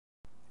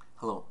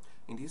Hello,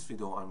 in this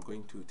video I'm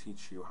going to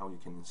teach you how you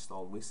can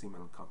install VISSIM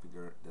and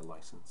configure the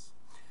license.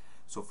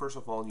 So first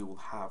of all, you will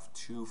have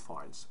two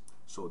files.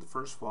 So the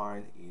first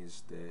file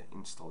is the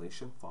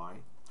installation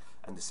file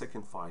and the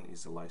second file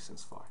is the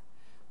license file.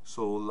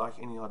 So like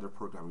any other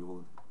program,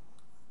 you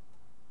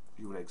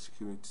will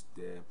execute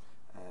the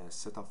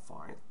setup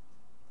file.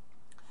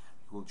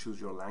 You will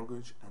choose your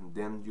language and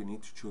then you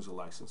need to choose a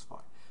license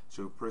file.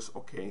 So you press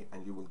OK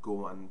and you will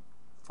go and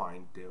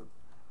find the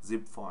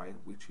zip file,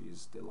 which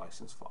is the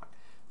license file.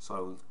 So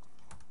I will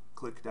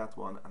click that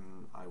one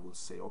and I will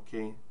say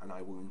OK, and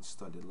I will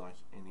install it like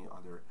any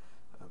other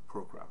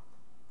program.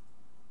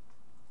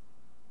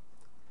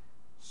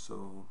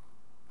 So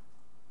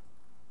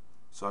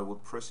I will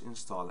press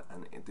install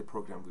and the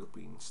program will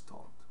be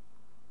installed.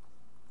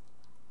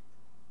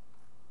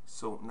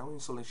 So now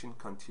installation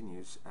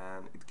continues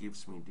and it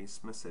gives me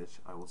this message.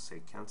 I will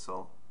say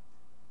cancel,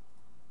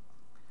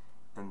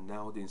 and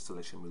now the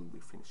installation will be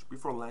finished.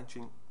 Before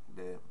launching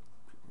the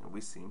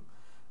VISSIM,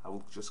 I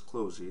will just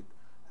close it.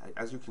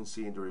 As you can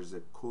see, there is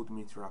a code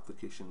meter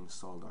application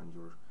installed on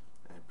your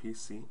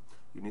PC.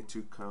 You need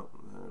to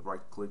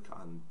right click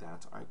on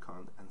that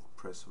icon and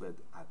press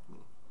web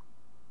admin.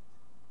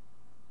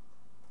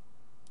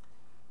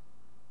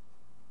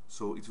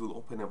 So it will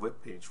open a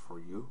web page for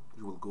you.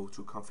 You will go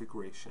to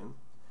configuration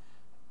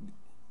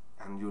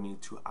and you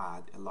need to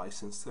add a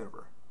license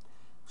server.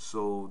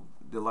 So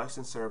the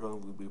license server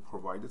will be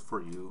provided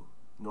for you.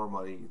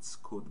 Normally it's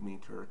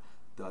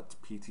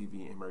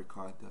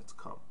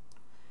codemeter.ptvanmerica.com,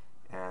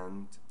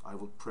 and I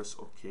will press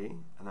OK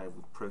and I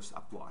will press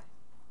apply.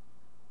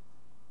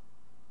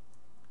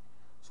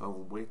 So I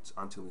will wait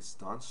until it's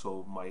done.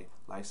 So my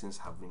license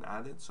have been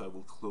added, so I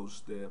will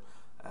close the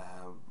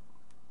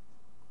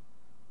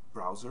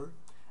browser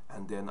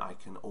and then I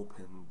can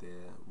open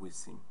the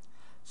VISSIM.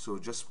 So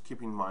just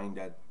keep in mind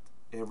that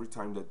every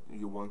time that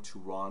you want to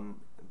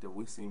run the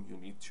VISSIM, you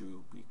need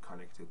to be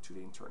connected to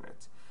the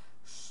internet,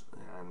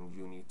 and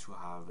you need to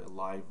have a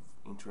live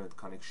internet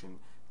connection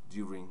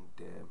during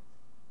the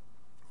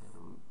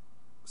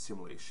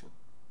simulation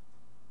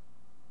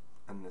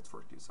and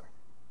network design.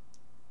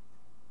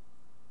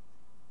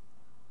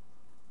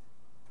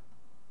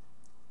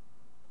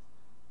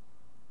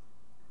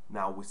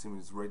 Now VISSIM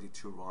is ready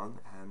to run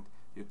and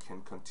you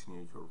can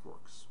continue your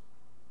works.